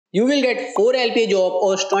You will get 4 LPA job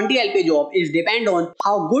or 20 LPA job is depend on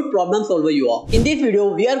how good problem solver you are. In this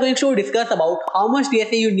video, we are going to discuss about how much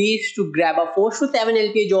DSA you need to grab a 4 to 7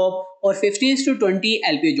 LPA job or 15 to 20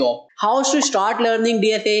 LPA job. How to start learning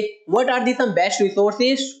DSA, what are the some best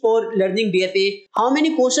resources for learning DSA, how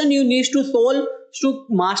many questions you need to solve to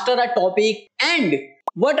master a topic, and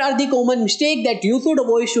what are the common mistakes that you should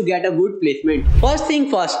avoid to get a good placement. First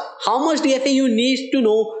thing first, how much DSA you need to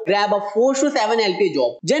know grab a 4 to 7 LPA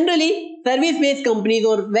job. Generally, service-based companies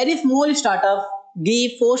or very small startups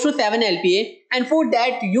give 4 to 7 LPA, and for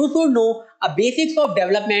that you should know a basics of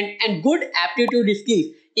development and good aptitude skills.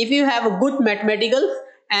 If you have a good mathematical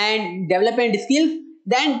and development skills,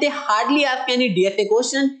 then they hardly ask any DSA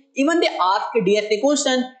question. Even they ask DSA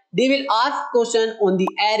question, they will ask question on the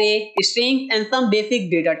array, strings and some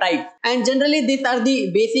basic data types. And generally these are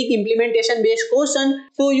the basic implementation based question,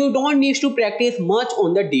 so you don't need to practice much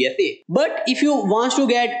on the DSA. But if you want to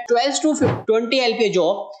get 12 to 20 LPA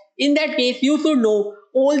job, in that case you should know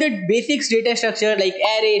all the basics data structure like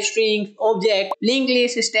array, strings, object, linked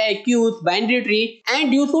list, stack, queues, binary tree,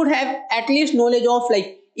 and you should have at least knowledge of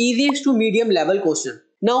like easiest to medium level question.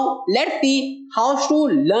 Now let's see how to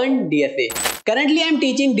learn DSA. Currently I am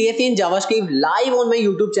teaching DSA in JavaScript live on my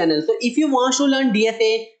YouTube channel. So if you want to learn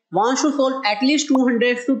DSA, want to solve at least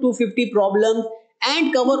 200 to 250 problems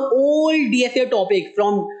and cover all DSA topics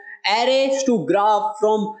from arrays to graph,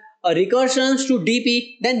 from recursions to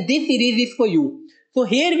DP, then this series is for you. So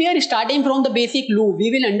here we are starting from the basic loop.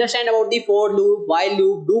 We will understand about the for loop, while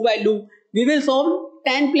loop, do while loop. We will solve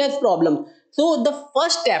 10 plus problems. So the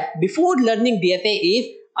first step before learning DSA is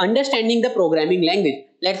understanding the programming language.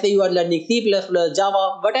 Let's say you are learning C++,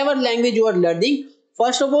 Java, whatever language you are learning.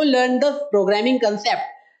 First of all, learn the programming concept,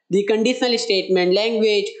 the conditional statement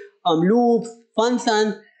language, loops,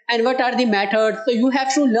 functions, and what are the methods. So you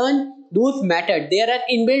have to learn those methods. There are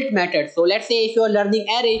inbuilt methods. So let's say if you are learning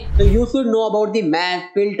array, so you should know about the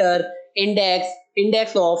map, filter, index,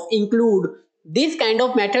 index of, include. This kind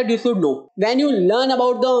of method you should know. When you learn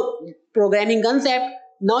about the programming concept,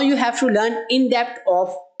 now you have to learn in depth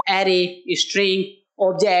of array, string,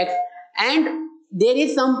 objects, and there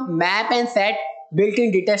is some map and set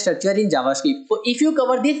built-in data structure in JavaScript. So if you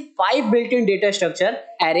cover these 5 built-in data structure,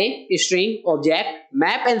 array, string, object,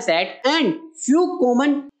 map and set, and few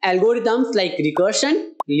common algorithms like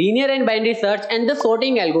recursion, linear and binary search, and the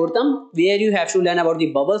sorting algorithm, where you have to learn about the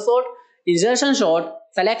bubble sort, insertion sort,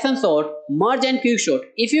 selection sort, merge and quick sort.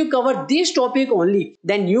 If you cover this topic only,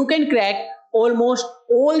 then you can crack almost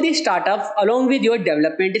all the startups along with your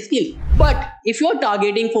development skills. But if you are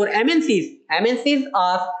targeting for MNCs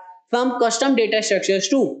are some custom data structures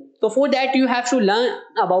too. So for that you have to learn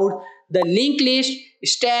about the linked list,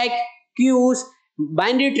 stack, queues,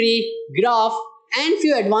 binary tree, graph, and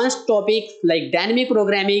few advanced topics like dynamic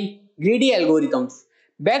programming, greedy algorithms,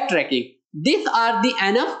 backtracking. These are the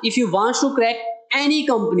enough if you want to crack any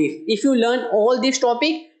companies. If you learn all this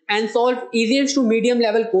topic and solve easiest to medium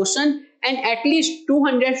level question and at least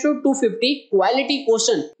 200 to 250 quality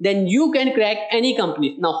question, then you can crack any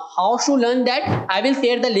company. Now how to learn that? I will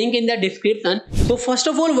share the link in the description. So first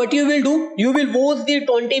of all, what you will do, you will watch the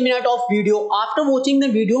 20 minutes of video. After watching the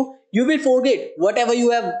video, you will forget whatever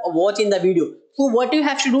you have watched in the video. So what you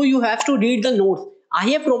have to do, you have to read the notes. I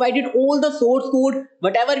have provided all the source code,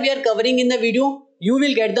 whatever we are covering in the video, you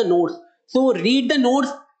will get the notes. So read the notes,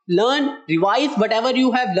 learn, revise whatever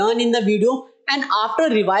you have learned in the video, and after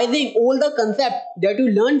revising all the concept that you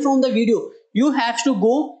learned from the video, you have to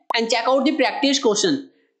go and check out the practice question.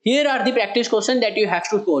 Here are the practice question that you have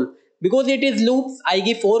to solve. Because it is loops, I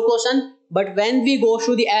give 4 questions, but when we go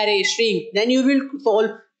through the array string, then you will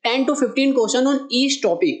solve 10 to 15 questions on each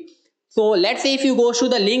topic. So let's say if you go through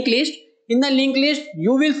the linked list, in the linked list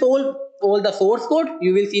you will solve all the source code.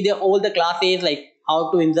 You will see all the classes like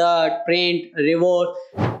how to insert, print, reverse.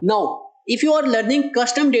 Now if you are learning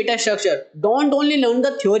custom data structure, don't only learn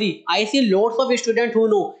the theory. I see lots of students who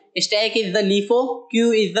know stack is the LIFO,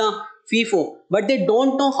 queue is the FIFO, but they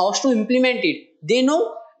don't know how to implement it. They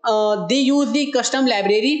know they use the custom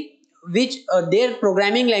library which their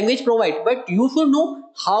programming language provide, but you should know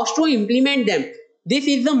how to implement them. This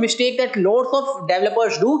is the mistake that lots of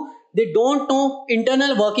developers do. They don't know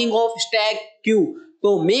internal working of stack, queue.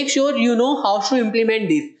 So make sure you know how to implement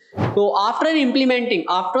this. So after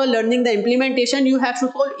learning the implementation, you have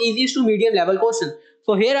to solve easy to medium level question.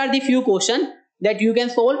 So here are the few questions that you can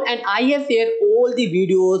solve, and I have shared all the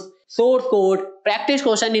videos, source code, practice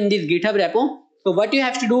question in this GitHub repo. So what you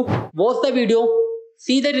have to do, watch the video,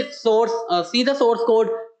 see the source code,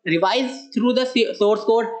 revise through the source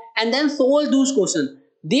code, and then solve those questions.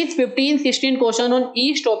 These 15-16 questions on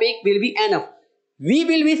each topic will be enough. We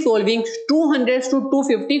will be solving 200 to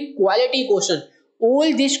 250 quality questions.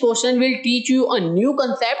 All these questions will teach you a new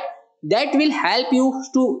concept that will help you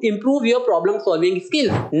to improve your problem solving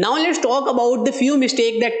skills. Now let's talk about the few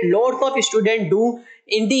mistakes that lots of students do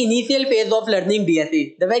in the initial phase of learning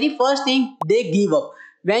DSA. The very first thing, they give up.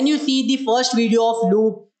 When you see the first video of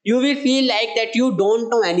loop, you will feel like that you don't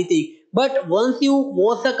know anything. But once you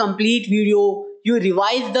watch the complete video, you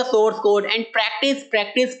revise the source code and practice,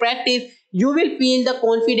 you will feel the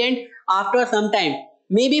confident after some time.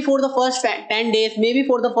 Maybe for the first 10 days, maybe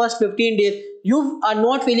for the first 15 days, you are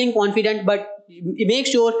not feeling confident, but make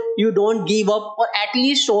sure you don't give up, or at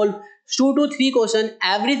least solve 2 to 3 questions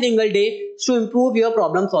every single day to improve your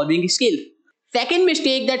problem solving skill. Second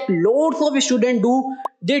mistake that loads of students do,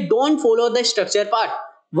 they don't follow the structure part.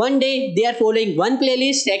 One day they are following one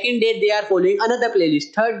playlist, second day they are following another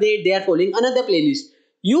playlist, third day they are following another playlist.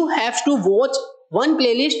 You have to watch one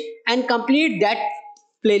playlist and complete that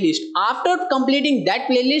playlist. After completing that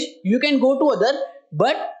playlist, you can go to other,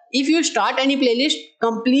 but if you start any playlist,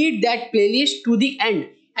 complete that playlist to the end,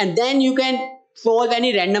 and then you can solve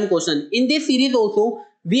any random question. In this series also,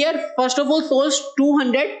 we are first of all solve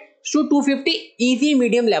 200 to 250 easy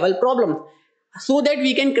medium level problems so that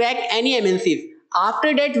we can crack any MNCs.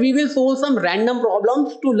 After that, we will solve some random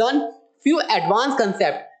problems to learn few advanced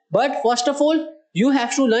concepts. But first of all, you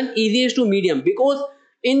have to learn easiest to medium, because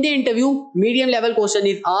in the interview, medium level question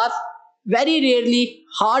is asked. Very rarely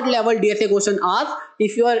hard level DSA question asked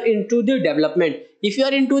if you are into the development. If you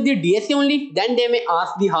are into the DSA only, then they may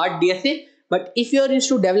ask the hard DSA. But if you are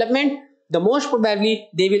into development, the most probably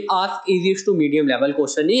they will ask easiest to medium level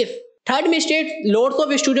question is. Third mistake lots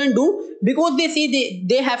of students do, because they see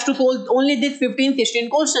they have to solve only this 15-16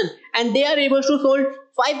 question and they are able to solve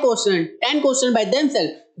 5 questions, 10 questions by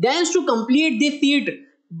themselves. Then to complete this sheet,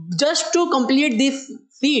 just to complete this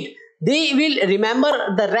sheet, they will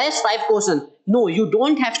remember the rest 5 questions. No, you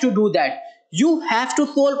don't have to do that. You have to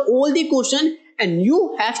solve all the questions, and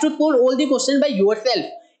you have to solve all the questions by yourself.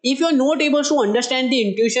 If you are not able to understand the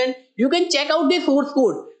intuition, you can check out the source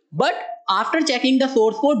code. But after checking the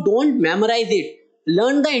source code, don't memorize it.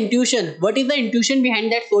 Learn the intuition. What is the intuition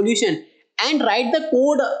behind that solution? And write the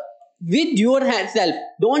code with yourself.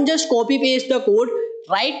 Don't just copy paste the code.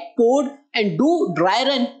 Write code and do dry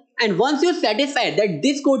run. And once you're satisfied that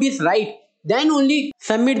this code is right, then only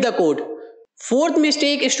submit the code. Fourth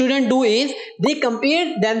mistake students do is they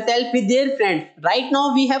compare themselves with their friends. Right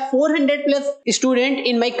now we have 400 plus students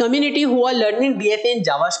in my community who are learning DSA in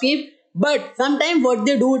JavaScript. But sometimes what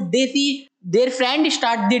they do, they see their friend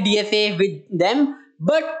start the DSA with them,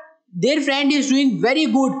 but their friend is doing very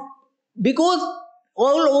good, because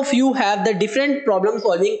all of you have the different problem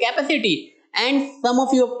solving capacity, and some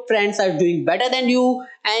of your friends are doing better than you,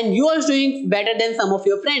 and you are doing better than some of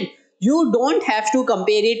your friends. You don't have to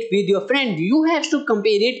compare it with your friend. You have to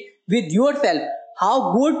compare it with yourself.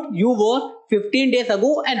 How good you were 15 days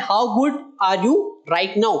ago and how good are you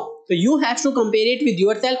right now. So you have to compare it with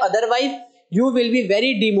yourself. Otherwise, you will be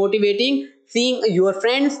very demotivating seeing your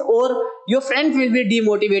friends, or your friends will be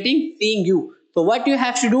demotivating seeing you. So what you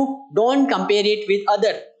have to do, don't compare it with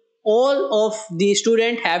others. All of the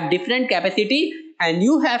students have different capacity, and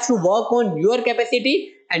you have to work on your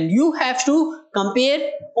capacity, and you have to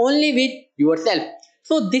compare only with yourself.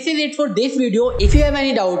 So this is it for this video. If you have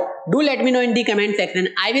any doubt, do let me know in the comment section.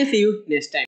 I will see you next time.